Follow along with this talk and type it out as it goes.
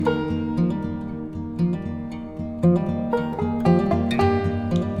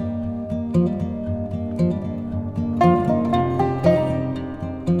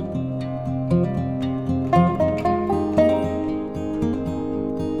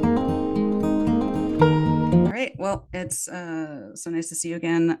right. Well, it's so nice to see you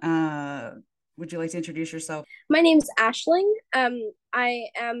again. Would you like to introduce yourself? My name's Ashling. I'm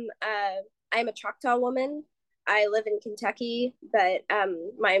a Choctaw woman. I live in Kentucky, but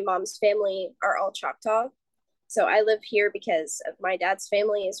my mom's family are all Choctaw. So I live here because of my dad's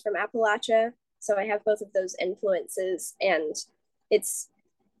family is from Appalachia. So I have both of those influences, and it's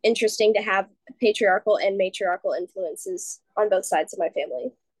interesting to have patriarchal and matriarchal influences on both sides of my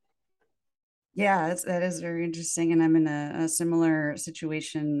family. Yeah, that is very interesting, and I'm in a similar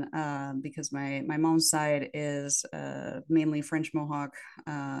situation because my mom's side is mainly French Mohawk,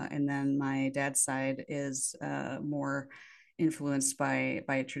 and then my dad's side is more influenced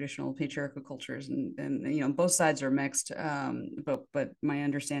by traditional patriarchal cultures, and both sides are mixed. But my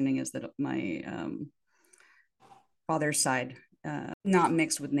understanding is that my father's side not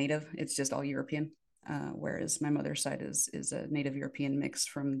mixed with Native; it's just all European. Whereas my mother's side is a Native European mix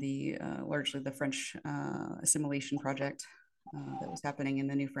from the largely the French assimilation project that was happening in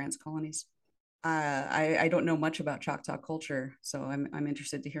the New France colonies. I don't know much about Choctaw culture, so I'm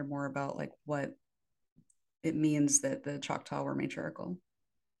interested to hear more about like what it means that the Choctaw were matriarchal.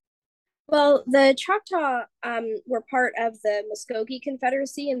 Well, the Choctaw were part of the Muskogee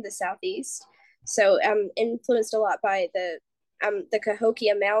Confederacy in the southeast, so influenced a lot by the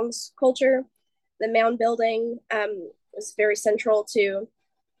Cahokia Mounds culture. The mound building was very central to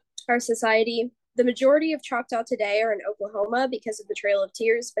our society. The majority of Choctaw today are in Oklahoma because of the Trail of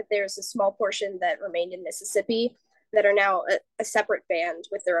Tears, but there's a small portion that remained in Mississippi that are now a separate band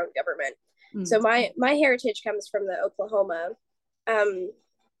with their own government. So Mm. my heritage comes from the Oklahoma um,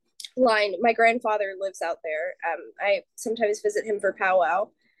 line. My grandfather lives out there. I sometimes visit him for powwow,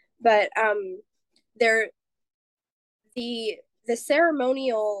 but there the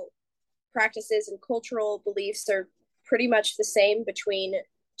ceremonial practices and cultural beliefs are pretty much the same between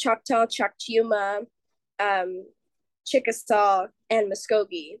Choctaw, Choctiuma, um, Chickasaw, and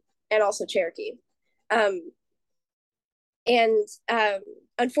Muskogee, and also Cherokee. Um, and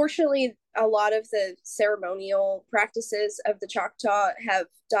unfortunately, a lot of the ceremonial practices of the Choctaw have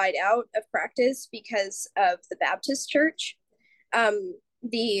died out of practice because of the Baptist Church.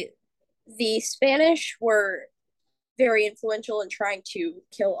 The the Spanish were very influential in trying to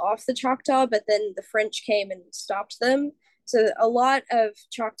kill off the Choctaw, but then the French came and stopped them. So a lot of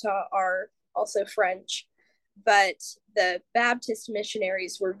Choctaw are also French, but the Baptist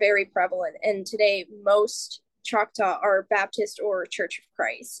missionaries were very prevalent, and today most Choctaw are Baptist or Church of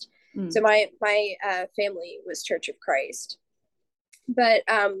Christ. So Mm. my family was Church of Christ, but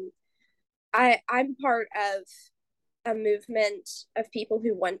I'm part of a movement of people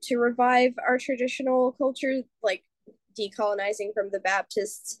who want to revive our traditional culture, like decolonizing from the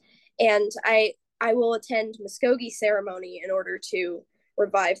Baptists. And I will attend Muskogee ceremony in order to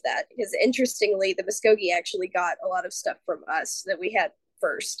revive that, because interestingly, the Muskogee actually got a lot of stuff from us that we had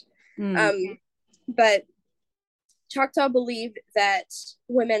first. Mm. But Choctaw believe that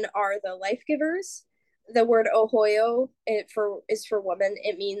women are the life givers. The word Ohoyo is for woman.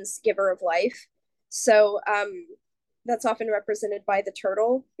 It means giver of life. So that's often represented by the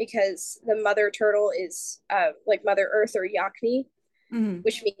turtle, because the mother turtle is like Mother Earth or Yakni, Mm.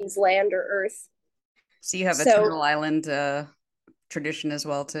 which means land or earth. So you have a So Turtle Island tradition as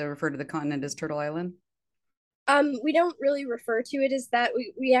well to refer to the continent as Turtle Island. we don't really refer to it as that.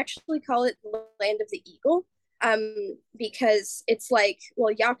 We actually call it the land of the eagle, because it's like,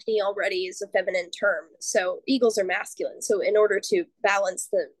 well, Yakni already is a feminine term, so eagles are masculine. So in order to balance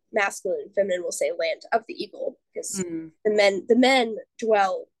the masculine and feminine, we'll say land of the eagle, because Mm. the men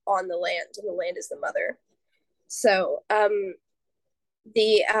dwell on the land, and the land is the mother. So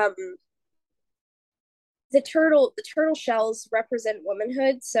the um, the turtle shells represent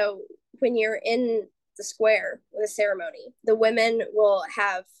womanhood. So when you're in the square with a ceremony, the women will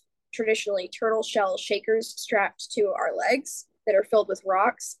have traditionally turtle shell shakers strapped to our legs that are filled with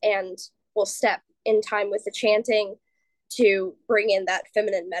rocks, and will step in time with the chanting to bring in that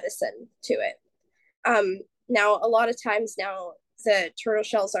feminine medicine to it. Now, a lot of times now, the turtle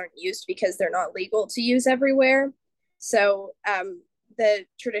shells aren't used because they're not legal to use everywhere. So the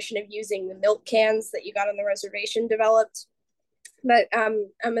tradition of using the milk cans that you got on the reservation developed. But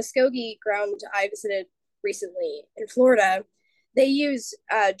a Muskogee ground I visited recently in Florida, they use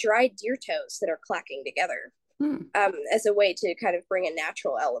dried deer toes that are clacking together Mm. as a way to kind of bring a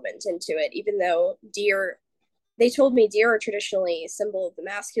natural element into it, even though deer, they told me deer are traditionally a symbol of the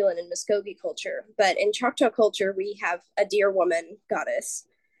masculine in Muskogee culture, but in Choctaw culture, we have a deer woman goddess.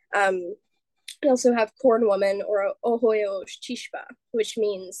 We also have corn woman, or Ohoyo Chishpa, which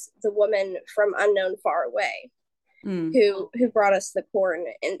means the woman from unknown far away. Mm. who brought us the corn,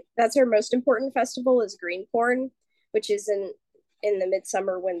 and that's our most important festival is green corn, which is in the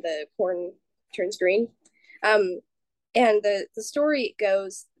midsummer when the corn turns green. Um, and the story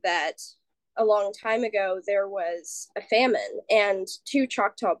goes that a long time ago there was a famine, and two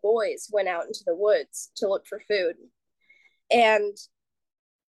Choctaw boys went out into the woods to look for food, and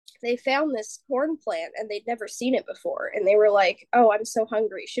they found this corn plant and they'd never seen it before, and they were like, oh, I'm so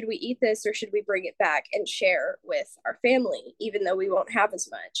hungry, should we eat this or should we bring it back and share with our family even though we won't have as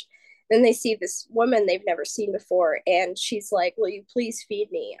much? Then they see this woman they've never seen before, and she's like, will you please feed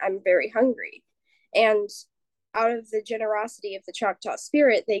me, I'm very hungry. And out of the generosity of the Choctaw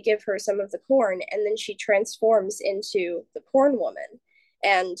spirit, they give her some of the corn, and then she transforms into the corn woman.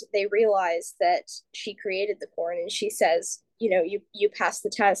 And they realize that she created the corn, and she says, you pass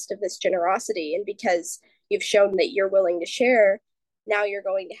the test of this generosity, and because you've shown that you're willing to share, now you're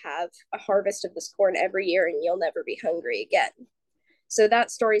going to have a harvest of this corn every year, and you'll never be hungry again. So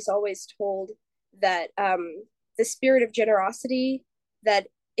that story is always told, that the spirit of generosity that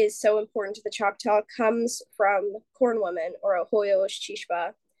is so important to the Choctaw comes from Corn Woman, or Ahoyo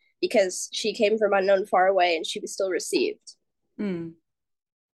Chishpa, because she came from unknown far away and she was still received. Mm.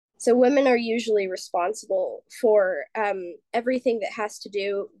 So women are usually responsible for everything that has to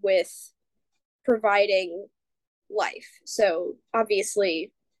do with providing life. So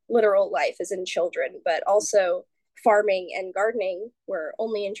obviously, literal life is in children, but also farming and gardening were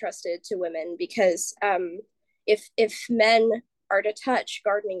only entrusted to women, because if men are to touch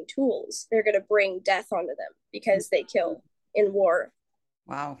gardening tools, they're going to bring death onto them because they kill in war.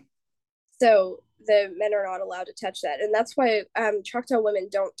 Wow. So the men are not allowed to touch that. And that's why Choctaw women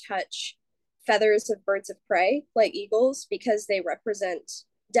don't touch feathers of birds of prey like eagles, because they represent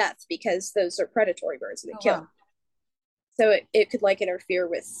death, because those are predatory birds and they Oh, kill. wow. So it could like interfere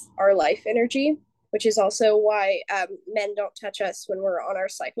with our life energy, which is also why men don't touch us when we're on our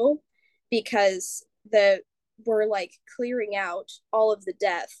cycle, because we're like clearing out all of the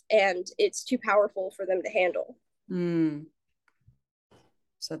death and it's too powerful for them to handle. Mm.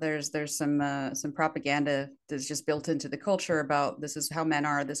 So there's some propaganda that's just built into the culture about this is how men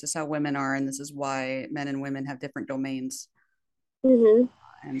are, this is how women are, and this is why men and women have different domains. Mm-hmm.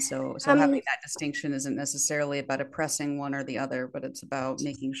 And so Um, having that distinction isn't necessarily about oppressing one or the other, but it's about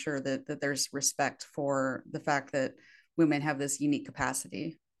making sure that there's respect for the fact that women have this unique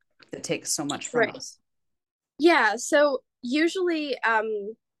capacity that takes so much from right. us. Yeah. So usually,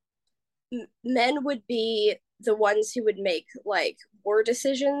 men would be the ones who would make like war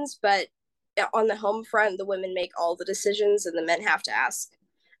decisions, but on the home front, the women make all the decisions, and the men have to ask.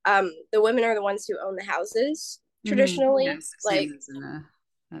 The women are the ones who own the houses Mm-hmm. traditionally, Yes, like same as in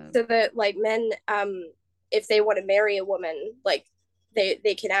so that like men, if they want to marry a woman, like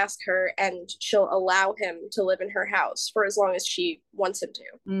they can ask her and she'll allow him to live in her house for as long as she wants him to.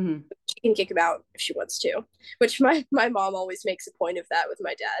 mm-hmm. She can kick him out if she wants to, which my mom always makes a point of that with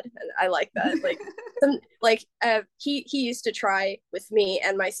my dad, and I like that. He used to try with me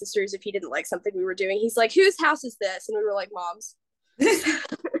and my sisters if he didn't like something we were doing. He's like, whose house is this? And we were like, mom's.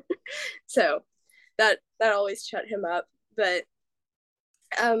 So that always shut him up. But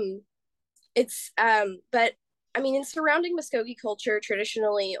um but I mean, in surrounding Muskogee culture,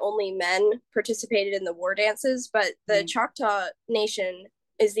 traditionally only men participated in the war dances, but the Mm. Choctaw Nation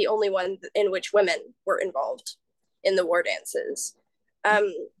is the only one in which women were involved in the war dances.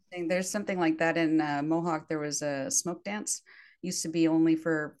 Um, There's something like that in Mohawk. There was a smoke dance. Used to be only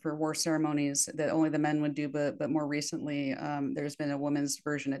for war ceremonies that only the men would do, but more recently there's been a women's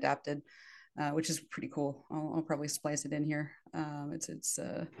version adapted, which is pretty cool. I'll probably splice it in here. It's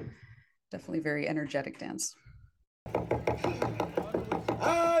definitely very energetic dance.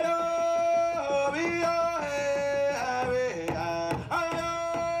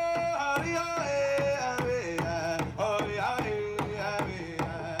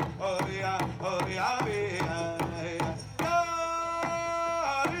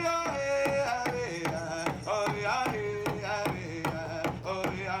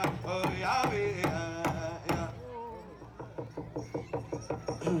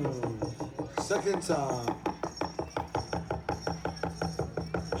 Second time.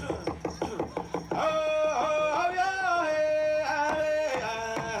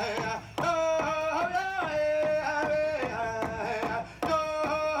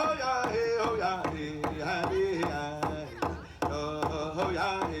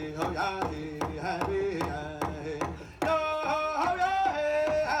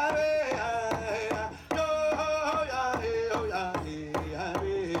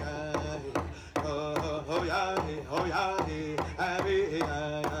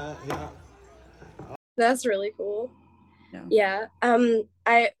 that's really cool. Yeah.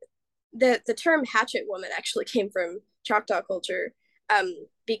 I the term hatchet woman actually came from Choctaw culture,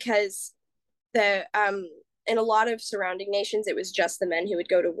 because the in a lot of surrounding nations it was just the men who would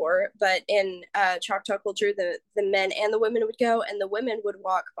go to war, but in Choctaw culture the men and the women would go, and the women would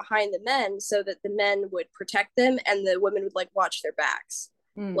walk behind the men so that the men would protect them, and the women would like watch their backs.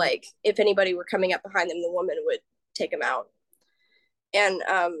 Mm. Like if anybody were coming up behind them, the woman would take them out. And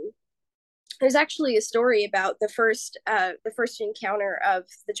there's actually a story about the first encounter of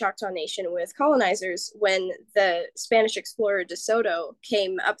the Choctaw Nation with colonizers when the Spanish explorer De Soto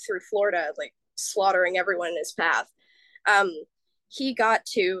came up through Florida, like slaughtering everyone in his path. Um, he got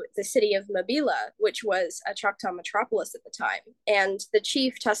to the city of Mobila, which was a Choctaw metropolis at the time, and the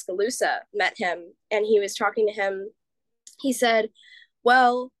chief Tuscaloosa met him, and he was talking to him. He said,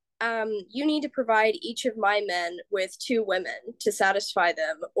 well, you need to provide each of my men with 2 women to satisfy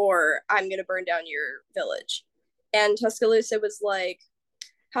them, or I'm going to burn down your village. And Tuscaloosa was like,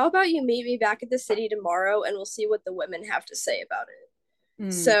 how about you meet me back at the city tomorrow and we'll see what the women have to say about it.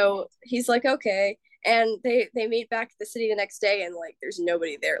 Mm. So he's like, okay. And they meet back at the city the next day, and like there's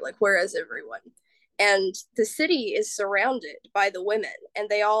nobody there. Like, where is everyone? And the city is surrounded by the women, and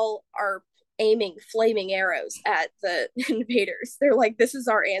they all are aiming flaming arrows at the invaders. They're like, this is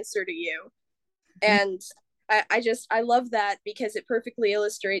our answer to you. And I love that because it perfectly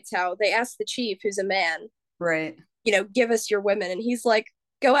illustrates how they ask the chief, who's a man, Right. give us your women. And he's like,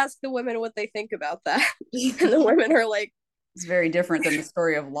 go ask the women what they think about that. And the women are like, it's very different than the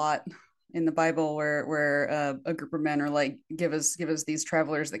story of Lot in the Bible, where a group of men are like, give us these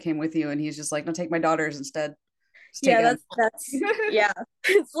travelers that came with you, and he's just like, no, take my daughters instead. Just take yeah, them. that's yeah.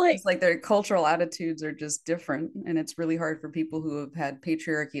 It's like, It's like their cultural attitudes are just different, and it's really hard for people who have had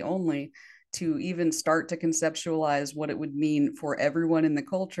patriarchy only to even start to conceptualize what it would mean for everyone in the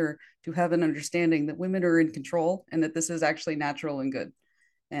culture to have an understanding that women are in control and that this is actually natural and good.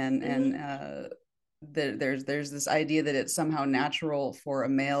 And there's this idea that it's somehow natural for a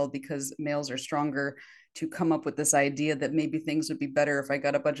male, because males are stronger, to come up with this idea that maybe things would be better if I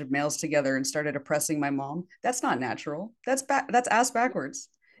got a bunch of males together and started oppressing my mom. That's not natural. That's ass backwards.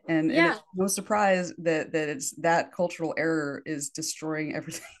 And yeah, it's no surprise that it's that cultural error is destroying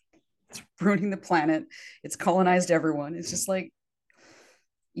everything. It's ruining the planet. It's colonized everyone. It's just like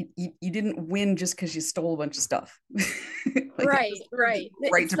you didn't win just because you stole a bunch of stuff. Like, right. right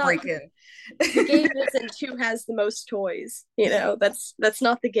It's to not, break in. the game isn't who has the most toys. That's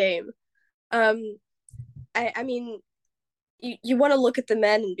not the game. um I mean, you want to look at the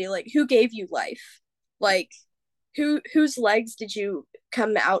men and be like, who gave you life? Like, whose legs did you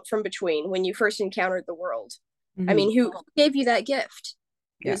come out from between when you first encountered the world? I Mm-hmm. mean, who gave you that gift?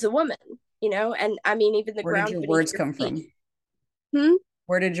 It Yeah. was a woman, and I mean, even the Where did ground your beneath words your come feet. from? Hmm?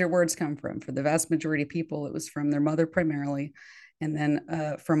 Where did your words come from? For the vast majority of people, it was from their mother primarily, and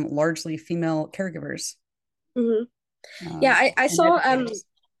then from largely female caregivers, Hmm. Yeah, I and saw educators.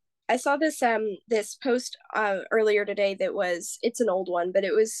 I saw this post earlier today that was, it's an old one, but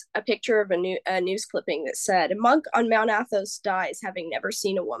it was a picture of a news clipping that said, a monk on Mount Athos dies having never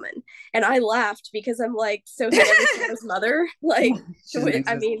seen a woman. And I laughed because I'm like, so he never saw his mother? Like, She doesn't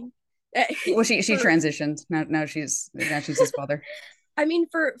I exist. mean, Well, she for transitioned. Now she's his father. I mean,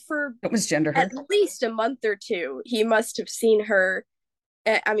 for Don't misgender at her. least a month or two, he must have seen her.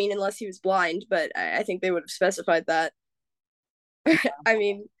 I mean, unless he was blind, but I think they would have specified that. I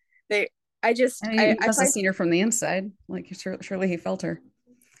mean, they. And he I must have find, seen her from the inside. Like surely he felt her.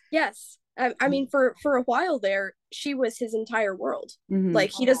 yes. I mean, for a while there, she was his entire world. Mm-hmm.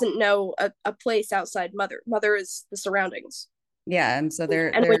 Like, he doesn't know a place outside Mother. Mother is the surroundings. Yeah, and so And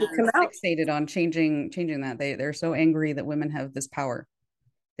they're when you come out, fixated on changing that. They're so angry that women have this power.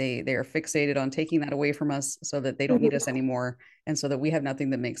 They are fixated on taking that away from us so that they don't need mhm, us anymore, and so that we have nothing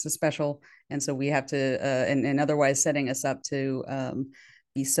that makes us special, and so we have to and otherwise setting us up to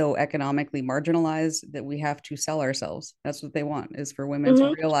be so economically marginalized that we have to sell ourselves. That's what they want, is for women to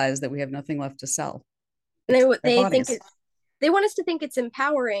mhm. realize that we have nothing left to sell And except their they think bodies. they want us to think it's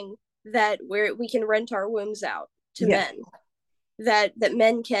empowering that we can rent our wombs out to Yeah, men, that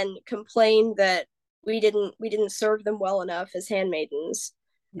men can complain that we didn't serve them well enough as handmaidens,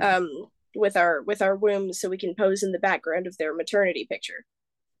 yeah, um with our wombs, so we can pose in the background of their maternity picture.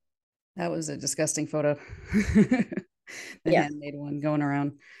 that was a disgusting photo. The Yeah. handmade one going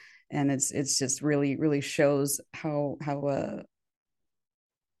around, and it's just really shows how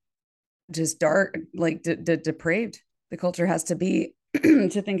just dark, like depraved the culture has to be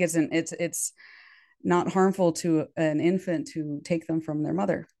to think it's not harmful to an infant to take them from their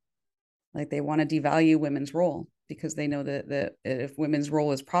mother. Like, they want to devalue women's role because they know that if women's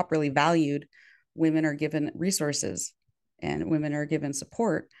role is properly valued, women are given resources and women are given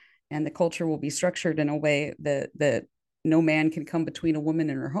support, and the culture will be structured in a way that no man can come between a woman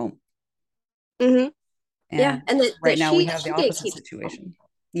and her home. Mm-hmm. Yeah, And and right that now we have she the opposite gatekeeps, situation.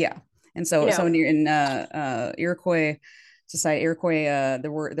 Yeah. And you so know. in Iroquois society, Iroquois,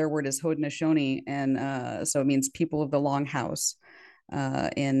 their word is Haudenosaunee, and so it means people of the long house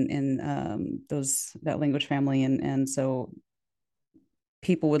in those that language family, and so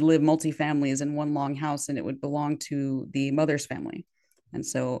people would live multi-families in one long house, and it would belong to the mother's family. And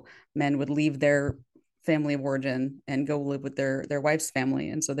so men would leave their family of origin and go live with their wife's family.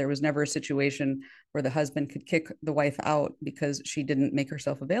 And so there was never a situation where the husband could kick the wife out because she didn't make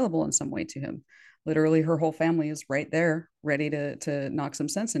herself available in some way to him. Literally, her whole family is right there, ready to knock some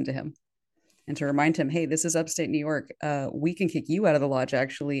sense into him and to remind him, hey, this is upstate New York. We can kick you out of the lodge,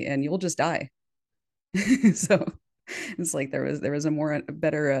 actually, and you'll just die. So it's like there was a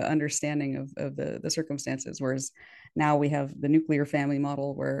better understanding of the circumstances, whereas now we have the nuclear family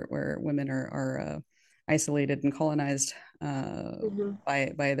model where women are isolated and colonized Mm-hmm.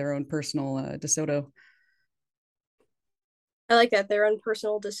 by their own personal DeSoto. I like that, their own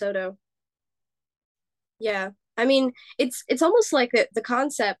personal DeSoto. Yeah, I mean, it's almost like the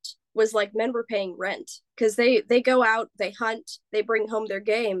concept was like men were paying rent because they go out, they hunt, they bring home their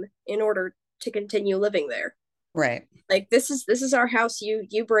game in order to continue living there. Right. Like this is our house.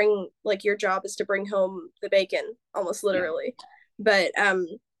 You bring, like, your job is to bring home the bacon, almost Yeah. literally. But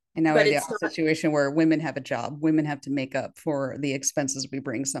And now we but have the it's opposite not. situation where women have a job. Women have to make up for the expenses we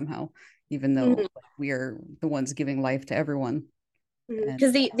bring somehow, even though Mhm, we are the ones giving life to everyone. mhm. And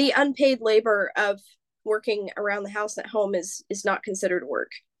Because the unpaid labor of working around the house at home is not considered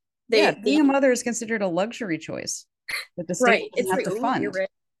work. yeah, The being a mother is considered a luxury choice that the state Right. doesn't It's have like, to ooh, you're fund. rich.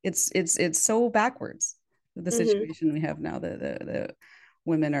 It's so backwards, the Hmm. situation we have now. The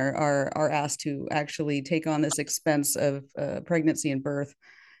women are asked to actually take on this expense of pregnancy and birth,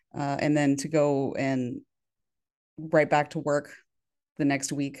 and then to go and right back to work the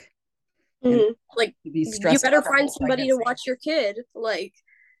next week and Hmm. Like, be you stressed better out the find whole somebody to pregnancy. watch your kid. Like,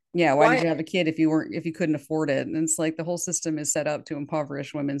 Yeah, why did why? you have a kid if you couldn't afford it? And it's like the whole system is set up to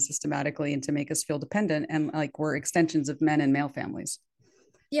impoverish women systematically and to make us feel dependent, and like we're extensions of men and male families,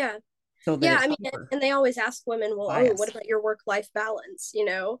 Yeah. so that Yeah, it's I mean, super and they always ask women, well, oh, what biased. about your work-life balance? And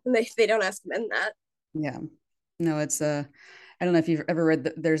they don't ask men that. Yeah. No, it's I don't know if you've ever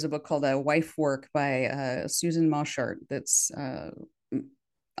read there's a book called Wife Work by Susan Moshart. That's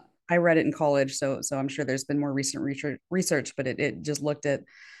I read it in college, so I'm sure there's been more recent research, but it just looked at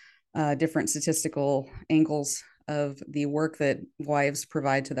different statistical angles of the work that wives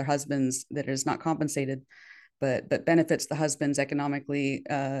provide to their husbands that is not compensated, but benefits the husbands economically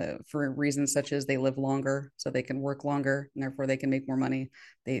for reasons such as they live longer, so they can work longer, and therefore they can make more money.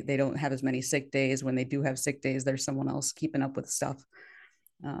 They don't have as many sick days. When they do have sick days, there's someone else keeping up with stuff.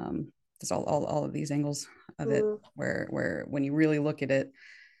 There's all of these angles of it, Mm, where when you really look at it,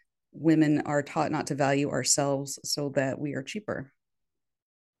 women are taught not to value ourselves so that we are cheaper,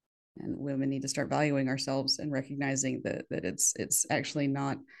 and women need to start valuing ourselves and recognizing that it's actually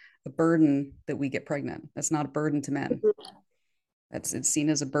not a burden that we get pregnant. That's not a burden to men. mhm. It's seen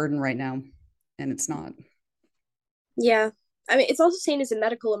as a burden right now, and it's not. Yeah. I mean, it's also seen as a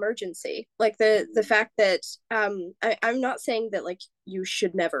medical emergency. Like, the fact that I'm not saying that, like, you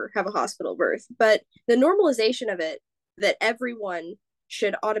should never have a hospital birth, but the normalization of it, that everyone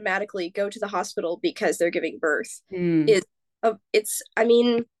should automatically go to the hospital because they're giving birth, Mm, is it's, I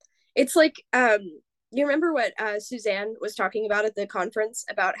mean, it's like, you remember what Suzanne was talking about at the conference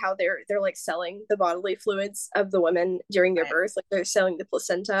about how they're like selling the bodily fluids of the women during their right, birth, like they're selling the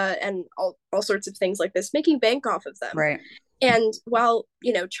placenta and all sorts of things like this, making bank off of them. right. And while,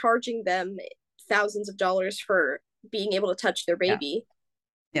 charging them thousands of dollars for being able to touch their Yeah, baby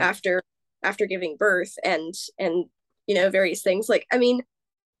yeah. after giving birth, and various things, like, I mean,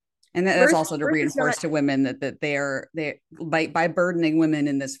 And that's birth also to birth is reinforce not. to women that they by burdening women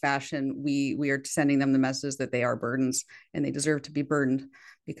in this fashion, we are sending them the message that they are burdens and they deserve to be burdened,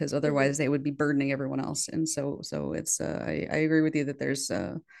 because Mhm. otherwise they would be burdening everyone else. And so it's I agree with you that there's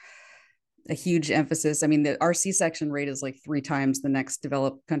a huge emphasis. I mean, our C-section rate is like 3 times the next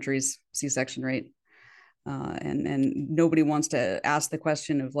developed country's C-section rate, and nobody wants to ask the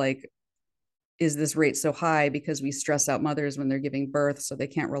question of like, is this rate so high because we stress out mothers when they're giving birth so they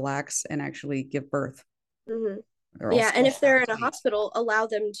can't relax and actually give birth? Hmm. They're all Yeah, and if stressed they're out in to a be. hospital, allow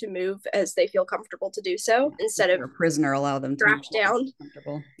them to move as they feel comfortable to do so, If instead of they're a prisoner, allow them to move strapped where down. they're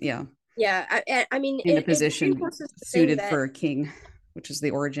comfortable. Yeah, Yeah, I mean, in a it position reinforces the thing suited that. for a king, which is the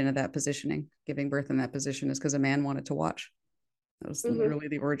origin of that positioning. Giving birth in that position is because a man wanted to watch. That was Mhm. literally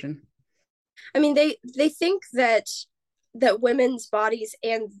the origin. I mean, they think that that women's bodies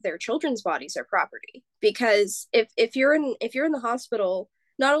and their children's bodies are property. Because if you're in the hospital,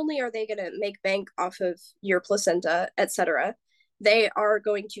 not only are they going to make bank off of your placenta, etc., they are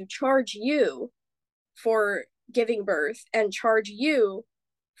going to charge you for giving birth and charge you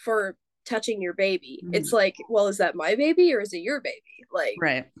for touching your baby. It's like, well, is that my baby or is it your baby? Like,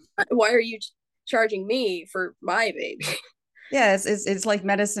 right. why are you charging me for my baby? Yeah, it's like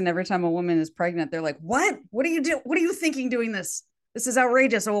medicine. Every time a woman is pregnant, they're like, what are you do? What are you thinking doing this? This is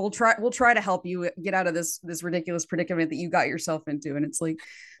outrageous. So we'll try to help you get out of this ridiculous predicament that you got yourself into. And it's like,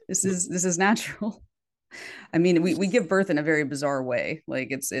 this is natural. I mean, we give birth in a very bizarre way. Like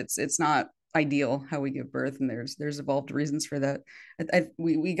it's not ideal how we give birth, and there's evolved reasons for that.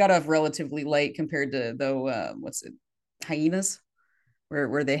 We got off relatively late compared to though what's it, hyenas,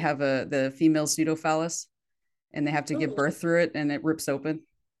 where they have the female pseudophallus, and they have to give birth through it, and it rips open.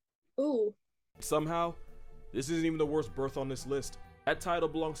 Ooh. Somehow, this isn't even the worst birth on this list. That title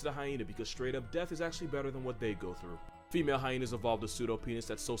belongs to the hyena because straight up death is actually better than what they go through. Female hyenas evolved a pseudo-penis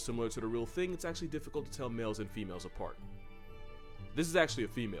that's so similar to the real thing, it's actually difficult to tell males and females apart. This is actually a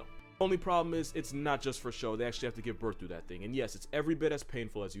female. The only problem is, it's not just for show, they actually have to give birth through that thing, and yes, it's every bit as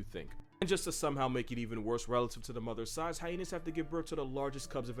painful as you think. And just to somehow make it even worse relative to the mother's size, hyenas have to give birth to the largest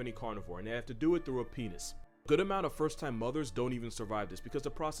cubs of any carnivore, and they have to do it through a penis. A good amount of first-time mothers don't even survive this because the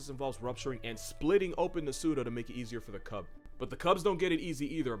process involves rupturing and splitting open the pseudo to make it easier for the cub. But the cubs don't get it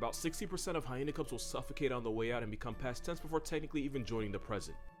easy either. About 60% of hyena cubs will suffocate on the way out and become past tense before technically even joining the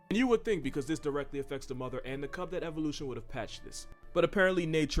present. And you would think because this directly affects the mother and the cub that evolution would have patched this. But apparently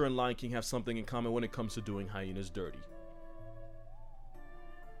nature and Lion King have something in common when it comes to doing hyenas dirty.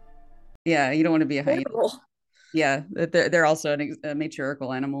 Yeah, you don't want to be a hyena. Yeah, they're also a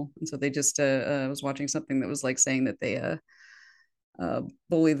matriarchal animal, and so they just I was watching something that was like saying that they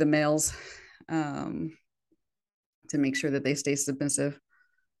bully the males to make sure that they stay submissive.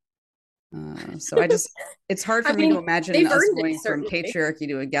 So it's hard for me to imagine us going from patriarchy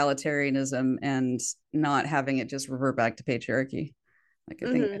to egalitarianism and not having it just revert back to patriarchy. Like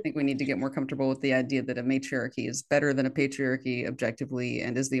I think we need to get more comfortable with the idea that a matriarchy is better than a patriarchy objectively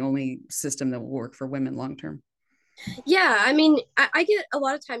and is the only system that will work for women long term. Yeah, I mean, I get a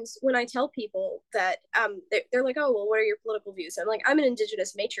lot of times when I tell people that they're like, oh, well, what are your political views? I'm like, I'm an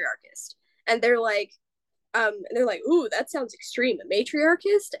indigenous matriarchist. And they're like, ooh, that sounds extreme, a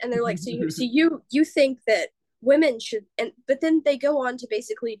matriarchist. And they're like, so you think that women should, but then they go on to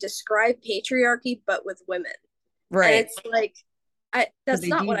basically describe patriarchy, but with women. Right. And it's like, that's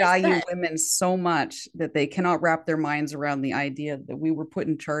not what I said. They devalue women so much that they cannot wrap their minds around the idea that we were put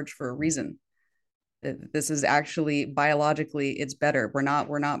in charge for a reason. This is actually biologically, it's better. We're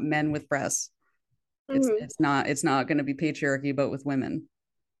not men with breasts. It's not going to be patriarchy, but with women.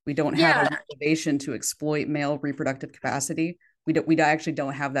 We don't have a motivation to exploit male reproductive capacity. We actually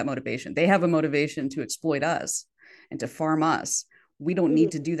don't have that motivation. They have a motivation to exploit us and to farm us. We don't need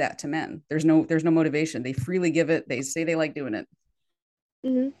to do that to men. There's no motivation. They freely give it. They say they like doing it.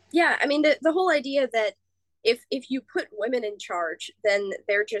 Yeah, I mean the whole idea that if you put women in charge, then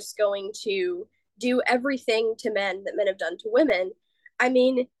they're just going to do everything to men that men have done to women. I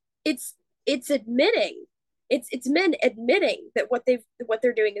mean, it's admitting, it's men admitting that what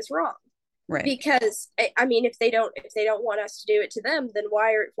they're doing is wrong. Right. Because I mean, if they don't want us to do it to them, then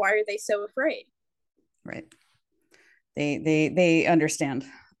why are they so afraid? Right. They understand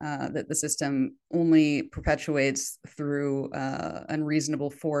that the system only perpetuates through unreasonable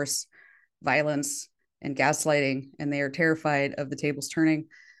force, violence, and gaslighting, and they are terrified of the tables turning.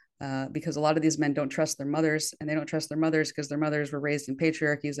 Because a lot of these men don't trust their mothers, and they don't trust their mothers because their mothers were raised in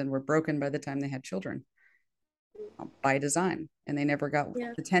patriarchies and were broken by the time they had children by design, and they never got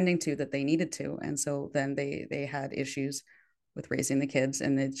the tending to that they needed to. And so then they had issues with raising the kids,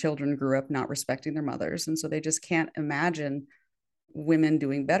 and the children grew up not respecting their mothers. And so they just can't imagine women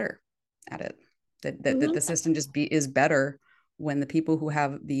doing better at it, that the system just is better when the people who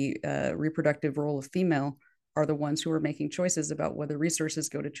have the reproductive role of female are the ones who are making choices about whether resources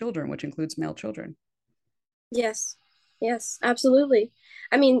go to children, which includes male children. Yes, absolutely.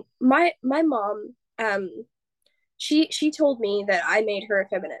 I mean, my mom, she told me that I made her a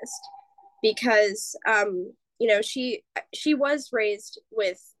feminist because, you know, she was raised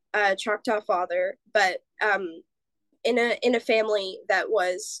with a Choctaw father, but in a family that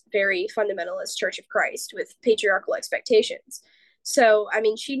was very fundamentalist Church of Christ with patriarchal expectations. So, I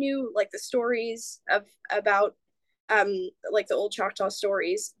mean, she knew like the stories about like the old Choctaw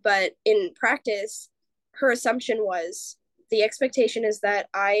stories, but in practice, her assumption was the expectation is that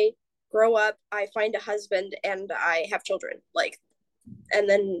I grow up, I find a husband, and I have children, like, and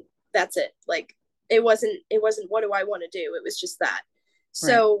then that's it. Like, it wasn't what do I want to do, it was just that. Right.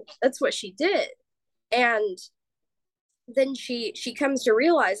 So that's what she did. And then she comes to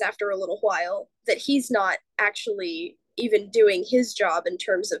realize after a little while that he's not actually even doing his job in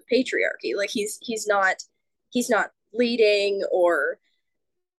terms of patriarchy. Like he's not leading or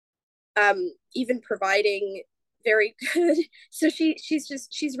even providing very good. So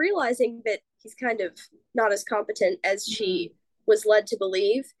she's realizing that he's kind of not as competent as she was led to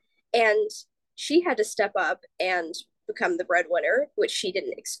believe, and she had to step up and become the breadwinner, which she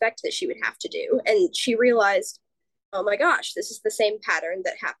didn't expect that she would have to do. And she realized, oh my gosh, this is the same pattern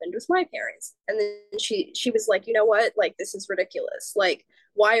that happened with my parents. And then she was like, you know what, like this is ridiculous. Like,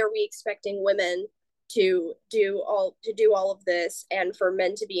 why are we expecting women to do all of this and for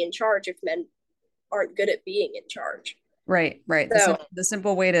men to be in charge if men aren't good at being in charge? Right, right. So The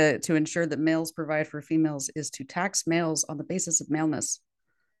simple way to ensure that males provide for females is to tax males on the basis of maleness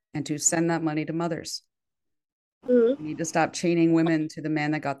and to send that money to mothers. mhm. We need to stop chaining women to the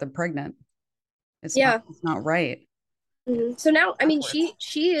man that got them pregnant. Yeah. It's not right. So now, I mean, Backwards.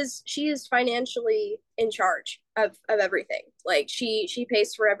 she is financially in charge of everything. Like she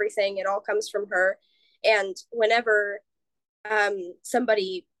pays for everything. It all comes from her. And whenever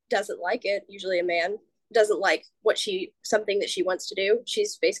somebody doesn't like it, usually a man doesn't like something that she wants to do,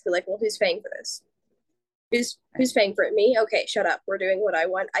 she's basically like, well, who's paying for this? Who's paying for it? Me? Okay, shut up. We're doing what I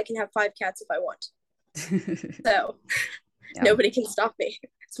want. I can have 5 cats if I want. So Yeah, nobody can stop me.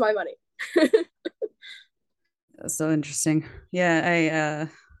 It's my money. that's so interesting. Yeah,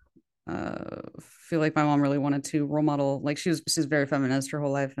 I feel like my mom really wanted to role model. Like she's very feminist her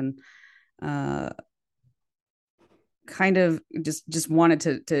whole life, and uh, kind of just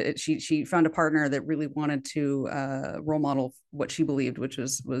wanted to she found a partner that really wanted to role model what she believed, which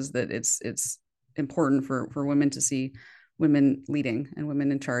was that it's important for women to see women leading and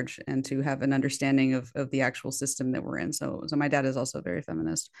women in charge and to have an understanding of the actual system that we're in. So my dad is also very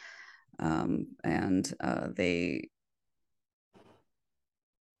feminist, and they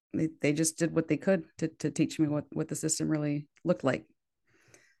just did what they could to teach me what the system really looked like,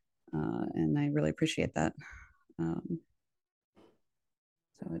 and I really appreciate that. Um,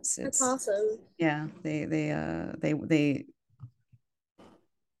 so That's it's awesome. yeah, they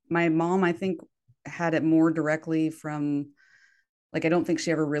my mom, I think, had it more directly from, like, I don't think she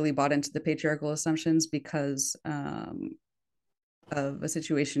ever really bought into the patriarchal assumptions because of a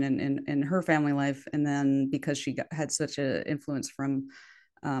situation in her family life, and then because had such an influence from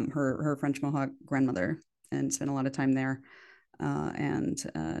her French Mohawk grandmother and spent a lot of time there. And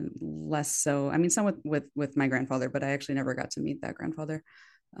less so, I mean, some with my grandfather, but I actually never got to meet that grandfather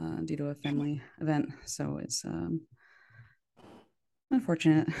due to a family event. So it's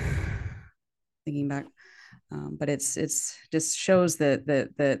unfortunate thinking back, but it's just shows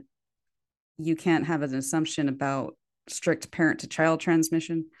that you can't have an assumption about strict parent to child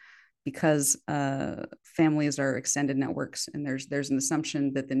transmission because families are extended networks, and there's an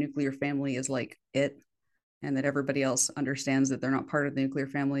assumption that the nuclear family is like it, and that everybody else understands that they're not part of the nuclear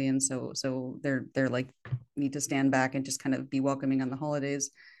family, and so they're like need to stand back and just kind of be welcoming on the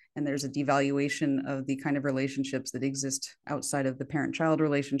holidays. And there's a devaluation of the kind of relationships that exist outside of the parent-child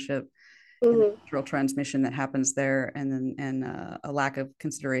relationship, and the Mm-hmm. cultural transmission that happens there, and then a lack of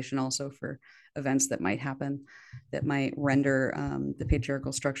consideration also for events that might happen that might render the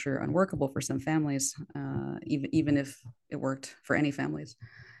patriarchal structure unworkable for some families, even if it worked for any families.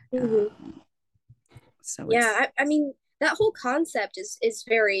 Mm-hmm. So Yeah, it's I mean that whole concept is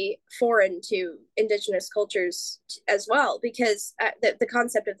very foreign to indigenous cultures as well, because the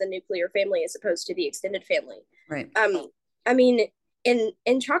concept of the nuclear family as opposed to the extended family. right. I mean,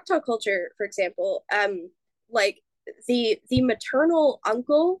 in Choctaw culture, for example, like the maternal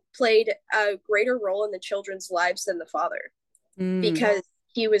uncle played a greater role in the children's lives than the father, Mm, because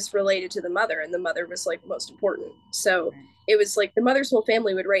he was related to the mother and the mother was like most important. So right. it was like the mother's whole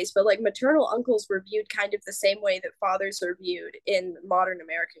family would raise, but like maternal uncles were viewed kind of the same way that fathers are viewed in modern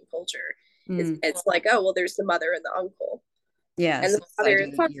American culture. Mm. It's like, oh well, there's the mother and the uncle, and Yes, the it's the father idea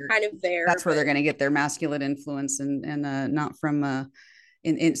that father's you're kind of there, that's where but they're going to get their masculine influence, and not from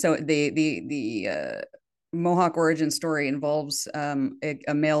in so the Mohawk origin story involves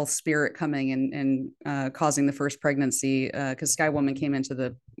a male spirit coming and causing the first pregnancy, because Sky Woman came into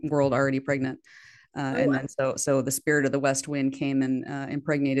the world already pregnant, oh and wow. then so the spirit of the West Wind came and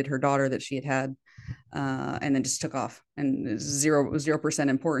impregnated her daughter that she had, and then just took off, and 0%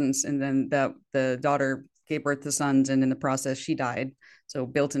 importance, and then the daughter gave birth to sons, and in the process she died. So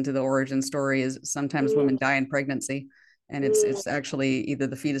built into the origin story is sometimes women Mm, die in pregnancy, and it's mm, it's actually either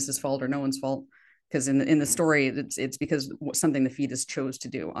the fetus's fault or no one's fault. because in the story it's because something the fetus chose to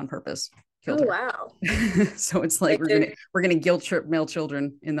do on purpose, killed Oh her. wow. So it's like we're gonna guilt trip male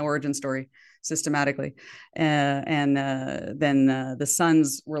children in the origin story systematically, and then the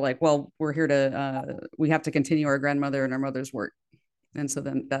sons were like, well, we're here to we have to continue our grandmother and our mother's work, and so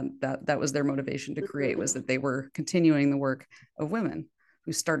then that was their motivation to create, was that they were continuing the work of women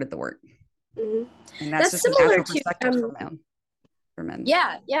who started the work. Mm-hmm. And that's just a natural perspective for men.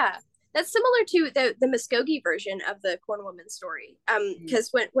 Yeah, yeah. That's similar to the Muskogee version of the Corn Woman story.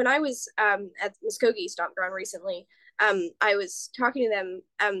 Because when I was at Muskogee Stomp Ground recently, I was talking to them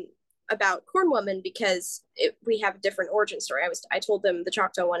about Corn Woman because we have a different origin story. I told them the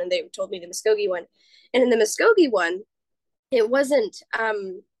Choctaw one, and they told me the Muskogee one. And in the Muskogee one, it wasn't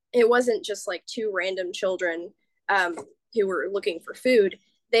just like two random children who were looking for food.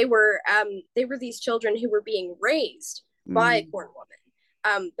 They were these children who were being raised by Corn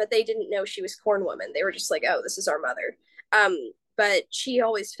Woman. But they didn't know she was Corn Woman. They were just like, oh, this is our mother. But she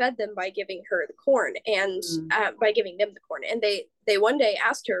always fed them by giving her the corn, and by giving them the corn. And they one day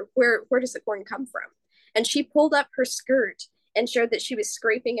asked her, where does the corn come from? And she pulled up her skirt and showed that she was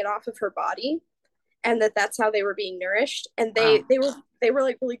scraping it off of her body, and that's how they were being nourished. And they were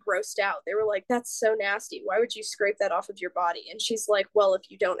like really grossed out. They were like, that's so nasty. Why would you scrape that off of your body? And she's like, well, if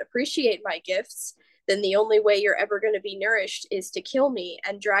you don't appreciate my gifts, then the only way you're ever going to be nourished is to kill me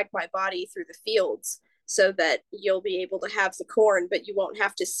and drag my body through the fields so that you'll be able to have the corn, but you won't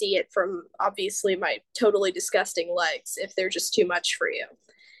have to see it from obviously my totally disgusting legs if they're just too much for you.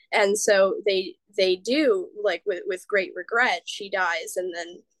 And so they do, like with great regret, she dies, and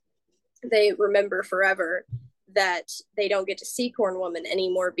then they remember forever that they don't get to see Corn Woman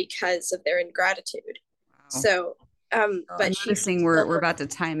anymore because of their ingratitude. Wow. So but I'm noticing we're about to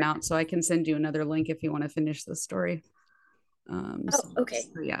time out, so I can send you another link if you want to finish the story. Okay.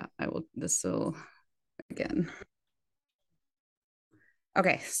 So yeah, I will. This will again.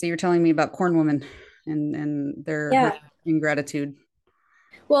 Okay, so you're telling me about Corn Woman and their ingratitude.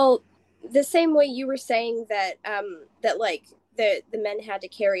 Well, the same way you were saying that that like the men had to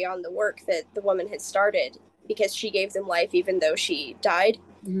carry on the work that the woman had started because she gave them life even though she died.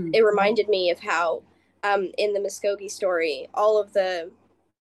 Mm-hmm. It reminded me of how in the Muskogee story, all of the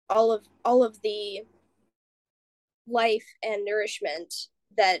life and nourishment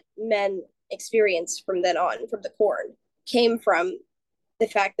that men experienced from then on from the corn came from the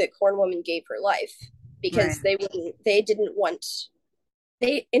fact that Corn Woman gave her life, because they didn't want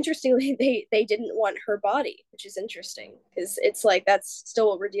her body, which is interesting because it's like that's still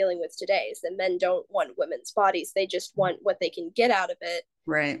what we're dealing with today, is that men don't want women's bodies. They just want what they can get out of it,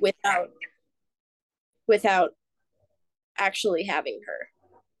 right, without actually having her.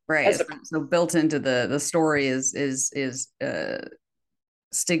 Right. So built into the story is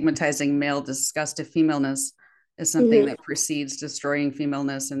stigmatizing male disgust of femaleness as something that precedes destroying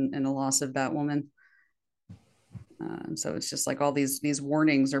femaleness and the loss of that woman. So it's just like all these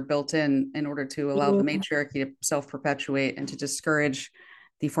warnings are built in order to allow the matriarchy to self-perpetuate and to discourage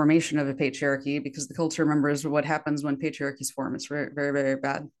the formation of a patriarchy, because the culture remembers what happens when patriarchies form. It's very, very, very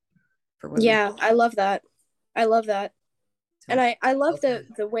bad for women. Yeah, I love that. And I love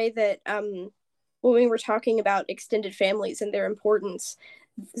the way that when we were talking about extended families and their importance,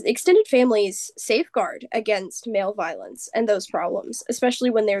 extended families safeguard against male violence and those problems, especially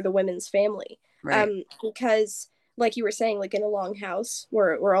when they're the women's family. Right. Because like you were saying, like in a long house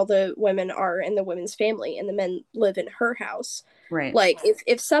where all the women are in the women's family and the men live in her house. Right. Like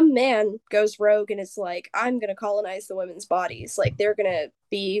if some man goes rogue and is like, I'm going to colonize the women's bodies, like they're going to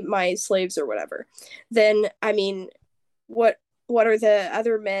be my slaves or whatever, then, I mean, what are the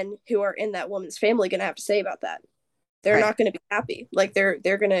other men who are in that woman's family going to have to say about that? They're not going to be happy. Like they're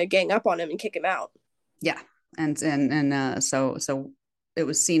going to gang up on him and kick him out. Yeah. And so it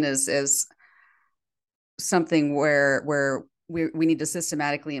was seen as something where we need to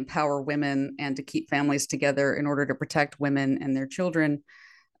systematically empower women and to keep families together in order to protect women and their children,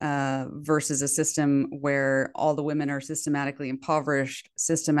 versus a system where all the women are systematically impoverished,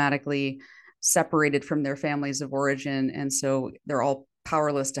 systematically separated from their families of origin, and so they're all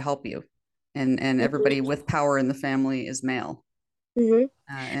powerless to help you, and everybody with power in the family is male. And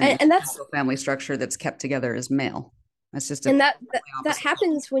that's the family structure that's kept together is male. That's just that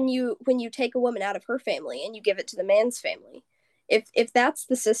happens when you take a woman out of her family and you give it to the man's family. If that's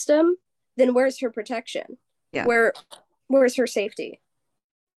the system, then where's her protection? Yeah. Where's her safety?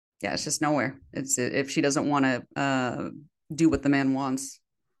 Yeah, it's just nowhere. It's if she doesn't want to do what the man wants,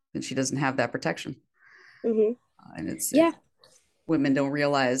 then she doesn't have that protection. And it's women don't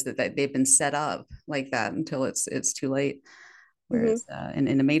realize that they've been set up like that until it's too late. Whereas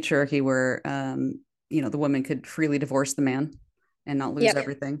in a matriarchy where the woman could freely divorce the man and not lose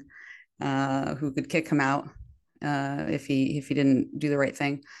everything, who could kick him out if he didn't do the right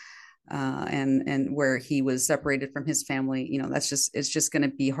thing, and where he was separated from his family, it's just going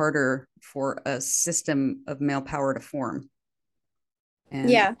to be harder for a system of male power to form.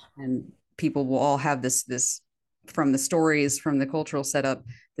 And people will all have this from the stories, from the cultural setup,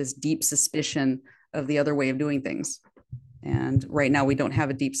 this deep suspicion of the other way of doing things. And right now we don't have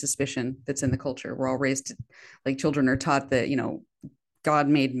a deep suspicion that's in the culture. We're all raised, like, children are taught that, God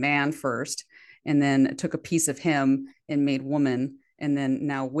made man first and then took a piece of him and made woman. And then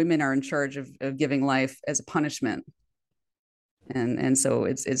now women are in charge of giving life as a punishment. And so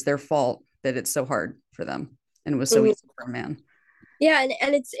it's their fault that it's so hard for them and it was so easy for a man. Yeah,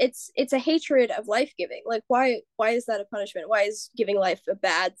 and it's a hatred of life giving. Like, why is that a punishment? Why is giving life a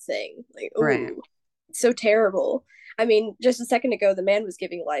bad thing? Like, ooh, right. It's so terrible. I mean, just a second ago, the man was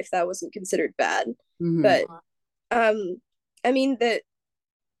giving life. That wasn't considered bad. But I mean, that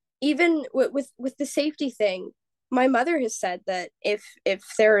even with the safety thing, my mother has said that if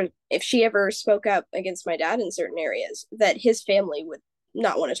she ever spoke up against my dad in certain areas, that his family would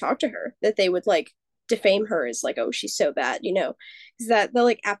not want to talk to her, that they would like defame her as like, oh, she's so bad, is that the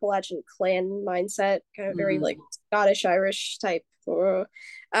like Appalachian clan mindset, kind of very like Scottish Irish type.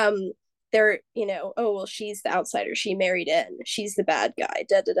 They're, oh well, she's the outsider, she married in, she's the bad guy,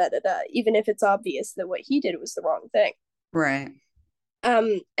 da da da da da, even if it's obvious that what he did was the wrong thing. Right.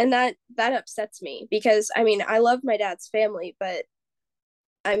 And that upsets me because I mean I love my dad's family, but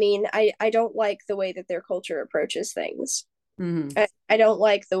I mean I don't like the way that their culture approaches things. I don't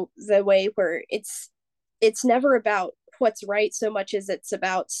like the way where it's never about what's right so much as it's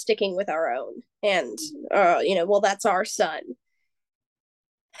about sticking with our own and well, that's our son.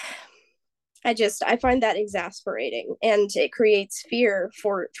 I find that exasperating, and it creates fear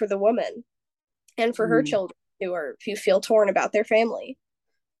for the woman and for her children who feel torn about their family.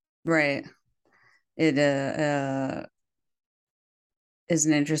 Right. It is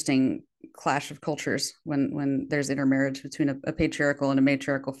an interesting clash of cultures when there's intermarriage between a patriarchal and a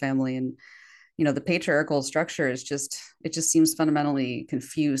matriarchal family. And the patriarchal structure it just seems fundamentally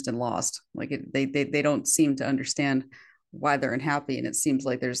confused and lost. Like they don't seem to understand why they're unhappy, and it seems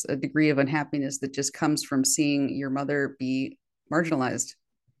like there's a degree of unhappiness that just comes from seeing your mother be marginalized.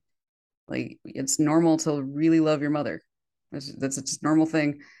 Like, it's normal to really love your mother. That's a just normal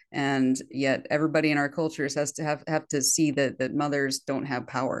thing, and yet everybody in our cultures has to have to see that mothers don't have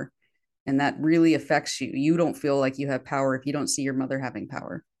power, and that really affects you. You don't feel like you have power if you don't see your mother having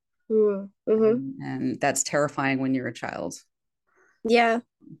power. And that's terrifying when you're a child. Yeah.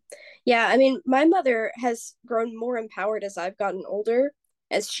 I mean, my mother has grown more empowered as I've gotten older,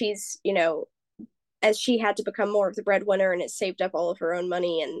 as she's as she had to become more of the breadwinner and has saved up all of her own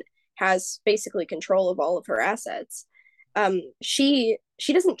money and has basically control of all of her assets. She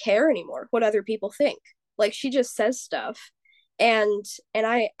doesn't care anymore what other people think. Like, she just says stuff, and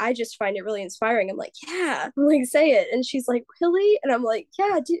I just find it really inspiring. I'm like, yeah, I'm like, say it. And she's like, really? And I'm like,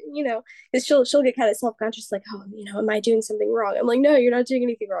 yeah, because she'll get kind of self-conscious, like, oh, am I doing something wrong? I'm like, no, you're not doing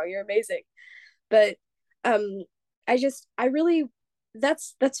anything wrong, you're amazing. But I really,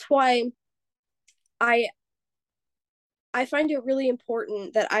 that's why I find it really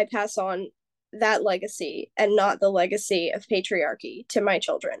important that I pass on that legacy and not the legacy of patriarchy to my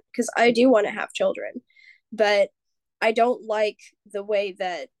children, because I do want to have children, but I don't like the way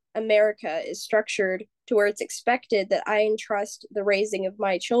that America is structured, to where it's expected that I entrust the raising of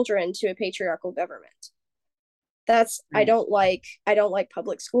my children to a patriarchal government. I don't like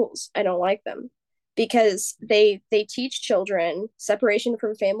public schools. I don't like them because they teach children separation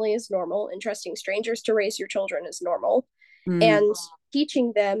from family is normal, and trusting strangers to raise your children is normal, and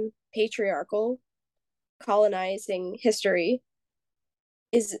teaching them patriarchal colonizing history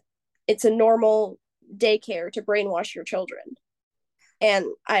it's a normal daycare to brainwash your children. And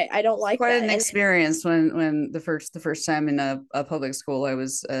I don't like quite that. an experience when the first time in a public school I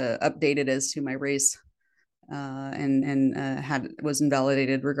was updated as to my race, and was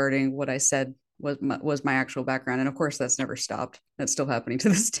invalidated regarding what I said was my actual background. And of course that's never stopped. That's still happening to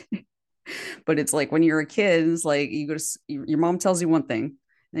this day. But it's like when you're a kid, it's like you go to your mom tells you one thing, and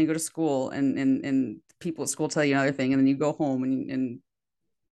then you go to school, and people at school tell you another thing, and then you go home, and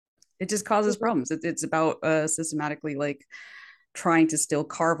it just causes problems. It's about systematically like trying to still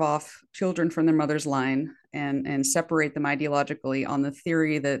carve off children from their mother's line and separate them ideologically on the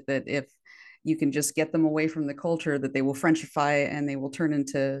theory that if you can just get them away from the culture, that they will Frenchify and they will turn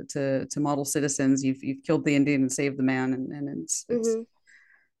into model citizens. You've killed the Indian and saved the man, and it's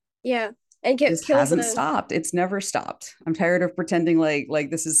yeah. and This kill hasn't the. stopped. It's never stopped. I'm tired of pretending like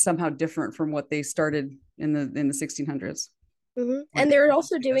this is somehow different from what they started in the 1600s. And they're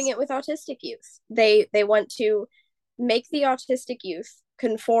also doing it with autistic youth. They want to make the autistic youth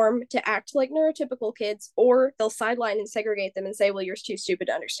conform to act like neurotypical kids, or they'll sideline and segregate them and say, well, you're too stupid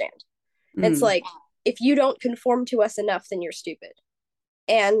to understand. It's like, if you don't conform to us enough, then you're stupid.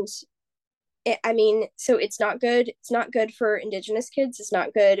 And I mean, so it's not good. It's not good for indigenous kids. It's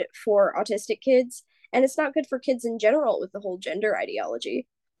not good for autistic kids. And it's not good for kids in general with the whole gender ideology.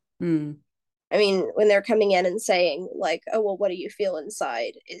 I mean, when they're coming in and saying like, "Oh, well, what do you feel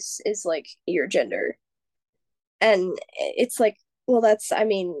inside?" is like your gender, and it's like, well, that's, I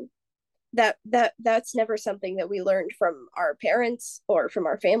mean, that's never something that we learned from our parents or from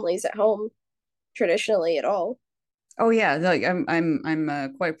our families at home traditionally at all. Oh yeah, like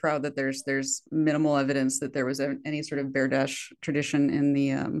I'm quite proud that there's minimal evidence that there was any sort of Berdache tradition in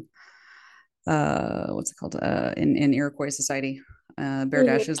the what's it called in Iroquois society.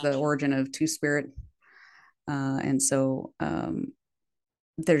 Berdache is the origin of two spirit, and so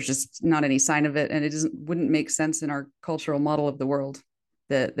there's just not any sign of it, and it doesn't wouldn't make sense in our cultural model of the world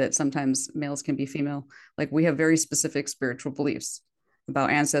that sometimes males can be female. Like we have very specific spiritual beliefs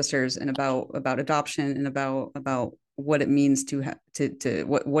about ancestors and about adoption and about what it means to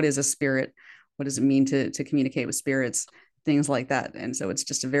what is a spirit, what does it mean to communicate with spirits, things like that. And so it's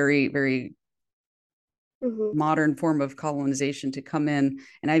just a very modern form of colonization to come in.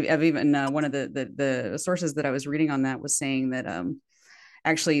 And I've even one of the sources that I was reading on that was saying that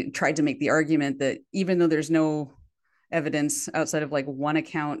actually tried to make the argument that even though there's no evidence outside of like one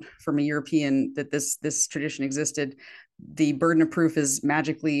account from a European that this tradition existed, the burden of proof is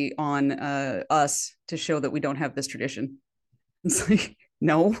magically on us to show that we don't have this tradition. It's like,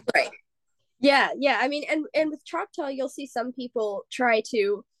 no. Right. Yeah. I mean, and with Choctaw, you'll see some people try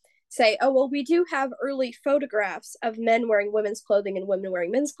to say, oh, well, we do have early photographs of men wearing women's clothing and women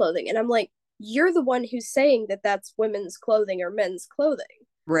wearing men's clothing. And I'm like, you're the one who's saying that that's women's clothing or men's clothing.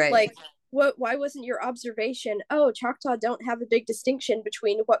 Right. Like, why wasn't your observation, oh, Choctaw don't have a big distinction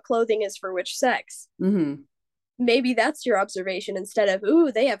between what clothing is for which sex? Maybe that's your observation instead of,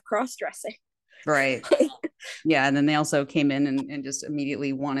 ooh, they have cross-dressing. Right. Yeah. And then they also came in and just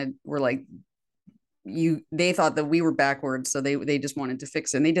immediately were like, they thought that we were backwards, so they just wanted to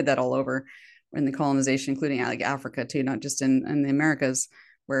fix it. And they did that all over in the colonization, including like Africa too, not just in the Americas,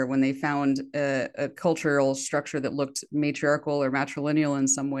 where when they found a cultural structure that looked matriarchal or matrilineal in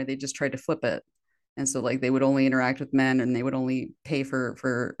some way, they just tried to flip it. And so like they would only interact with men and they would only pay for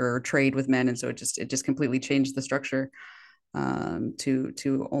or trade with men. And so it just completely changed the structure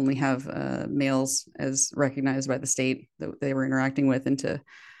to only have males as recognized by the state that they were interacting with, and to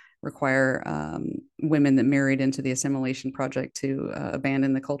require women that married into the assimilation project to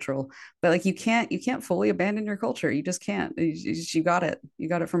abandon the cultural. But like you can't fully abandon your culture. You just can't. You got it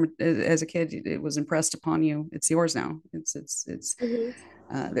from as a kid. It was impressed upon you. It's yours now. It's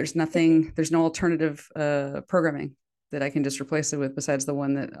there's no alternative programming that I can just replace it with besides the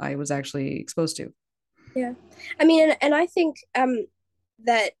one that I was actually exposed to. Yeah, I mean, and I think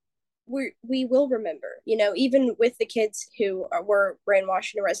that we will remember, you know, even with the kids who were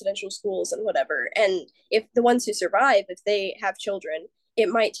brainwashed in residential schools and whatever. And if the ones who survive, if they have children, it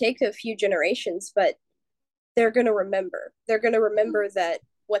might take a few generations, but they're going to remember. They're going to remember that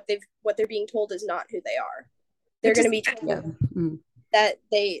what they're being told is not who they are. They're going to be told that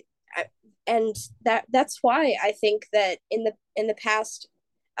they, and that's why I think that in the past,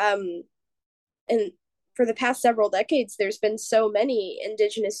 and for the past several decades, there's been so many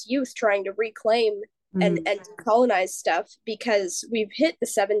indigenous youth trying to reclaim and colonize stuff, because we've hit the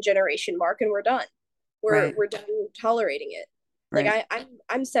 7th-generation mark and we're done. We're done tolerating it. Like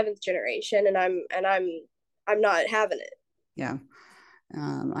I'm 7th generation and I'm not having it. Yeah.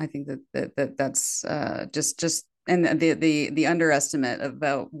 I think that's just and the underestimate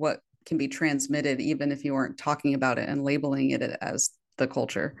about what can be transmitted, even if you aren't talking about it and labeling it as the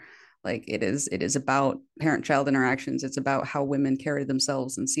culture. Like it is about parent-child interactions. It's about how women carry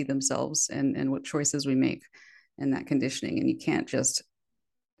themselves and see themselves, and what choices we make in that conditioning. And you can't just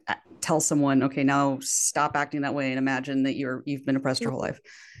tell someone, okay, now stop acting that way and imagine that you've been oppressed your whole life.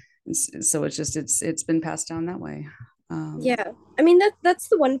 And so it's been passed down that way. Yeah, I mean that's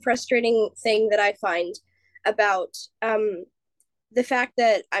the one frustrating thing that I find about the fact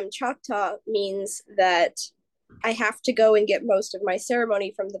that I'm Choctaw means that I have to go and get most of my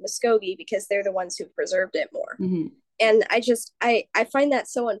ceremony from the Muskogee because they're the ones who preserved it more. And I find that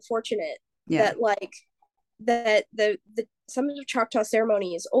so unfortunate that like that the some of the Choctaw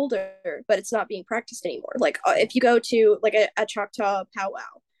ceremony is older, but it's not being practiced anymore. Like if you go to like a Choctaw powwow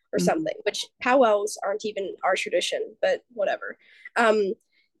or something, which powwows aren't even our tradition, but whatever.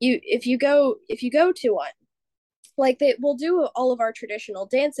 If you go to one, like they will do all of our traditional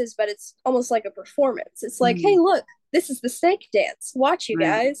dances, but it's almost like a performance. It's like, hey, look, this is the snake dance. Watch, you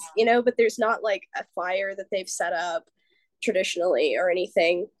guys, you know, but there's not like a fire that they've set up traditionally or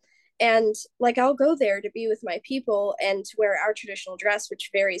anything. And like I'll go there to be with my people and to wear our traditional dress, which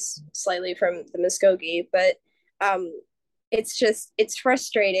varies slightly from the Muskogee, but it's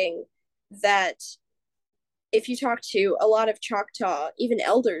frustrating that if you talk to a lot of Choctaw, even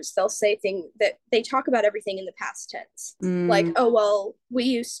elders, they'll say things that they talk about everything in the past tense. Like, oh, well, we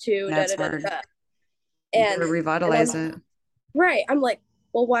used to, that's hard. And revitalize it. Right. I'm like,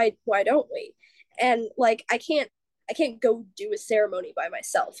 well, why don't we? And like, I can't go do a ceremony by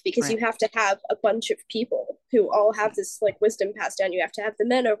myself because you have to have a bunch of people who all have this like wisdom passed down. You have to have the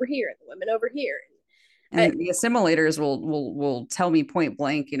men over here and the women over here. And the assimilators will tell me point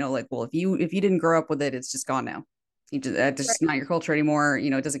blank, you know, like, well, if you didn't grow up with it, it's just gone now. It's just not your culture anymore.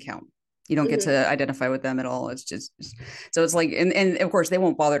 You know, it doesn't count. You don't get to identify with them at all. It's just so it's like, and of course they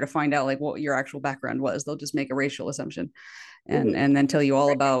won't bother to find out like what your actual background was. They'll just make a racial assumption and then tell you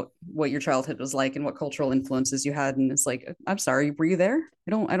all about what your childhood was like and what cultural influences you had. And it's like, I'm sorry, were you there?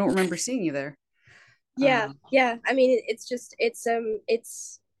 I don't remember seeing you there. Yeah. I mean, it's just it's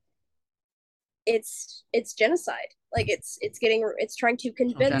genocide. Like it's trying to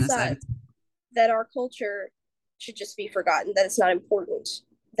convince us that our culture should just be forgotten, that it's not important,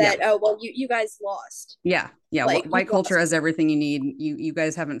 that oh well, you guys lost. Like, white culture has everything you need. You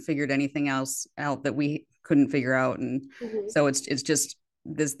guys haven't figured anything else out that we couldn't figure out, and so it's just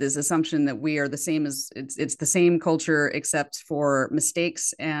this assumption that we are the same as it's the same culture except for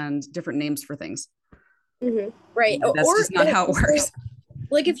mistakes and different names for things. Right. That's just not how it works.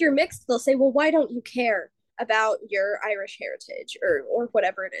 Like if you're mixed, they'll say, well, why don't you care about your Irish heritage or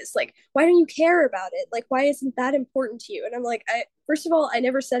whatever it is? Like, why don't you care about it? Like, why isn't that important to you? And I'm like, first of all, I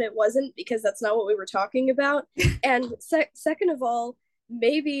never said it wasn't, because that's not what we were talking about. And second of all,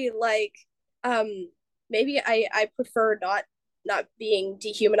 maybe like, maybe I prefer not being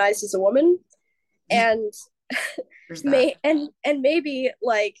dehumanized as a woman. And and maybe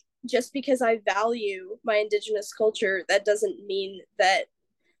like, just because I value my indigenous culture, that doesn't mean that.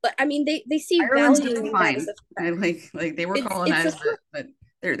 But I mean, they see Ireland's value doing fine. Like they were colonized, but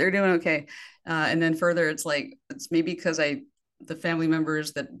they're doing okay. And then further, it's like it's maybe because the family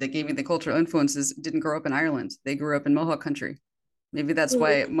members that gave me the cultural influences didn't grow up in Ireland. They grew up in Mohawk country. Maybe that's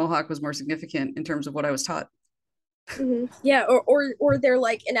why Mohawk was more significant in terms of what I was taught. Yeah, or they're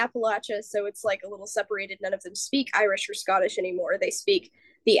like in Appalachia, so it's like a little separated. None of them speak Irish or Scottish anymore. They speak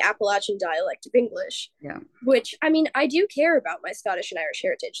the Appalachian dialect of English. Yeah. Which, I mean, I do care about my Scottish and Irish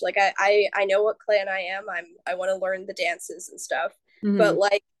heritage. Like I know what clan I am. I want to learn the dances and stuff. But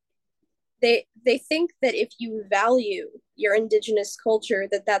like they think that if you value your indigenous culture,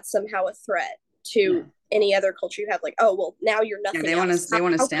 that's somehow a threat to any other culture you have. Like, oh well, now you're nothing. They want to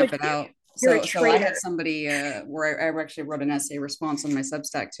stamp it out. So I had somebody where I actually wrote an essay response on my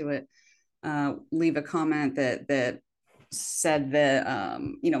Substack to it, leave a comment that said that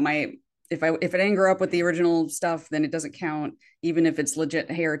you know, if I didn't grow up with the original stuff, then it doesn't count, even if it's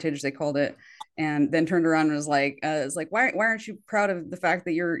legit heritage, they called it, and then turned around and was like, why aren't you proud of the fact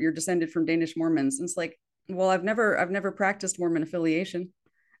that you're descended from Danish Mormons? And it's like, well, I've never practiced Mormon affiliation.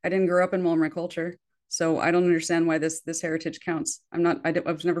 I didn't grow up in Mormon culture. So I don't understand why this heritage counts. I've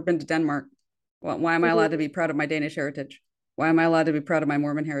never been to Denmark. Why am I allowed to be proud of my Danish heritage? Why am I allowed to be proud of my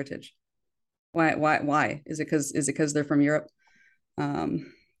Mormon heritage? Why? Is it because they're from Europe?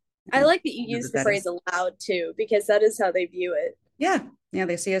 I like that you use the phrase allowed too, because that is how they view it. Yeah.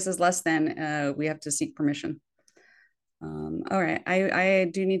 They see us as less than. We have to seek permission. All right. I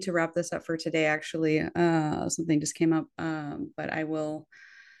do need to wrap this up for today, actually. Something just came up, but I will.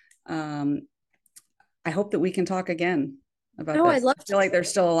 I hope that we can talk again about this. I'd love to. I feel like there's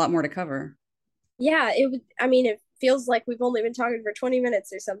still a lot more to cover. Yeah, it feels like we've only been talking for 20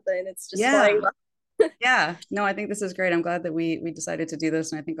 minutes or something. It's just flying by. Yeah. No, I think this is great. I'm glad that we decided to do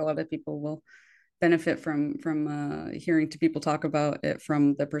this. And I think a lot of people will benefit from hearing to people talk about it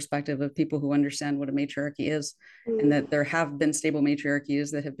from the perspective of people who understand what a matriarchy is, and that there have been stable matriarchies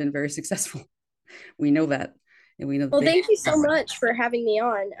that have been very successful. We know that. And we know. Well, thank you so much for having me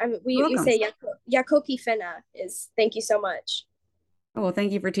on. We say Yakoki Fena is thank you so much. Oh, well,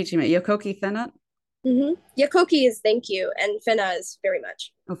 thank you for teaching me. Yakoki Fena? Yakoki is thank you, and Fena is very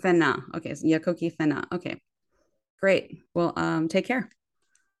much. Oh, Fena. Okay, so Yakoki Fena. Okay, great. Well, take care.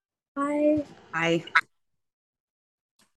 Bye. Bye.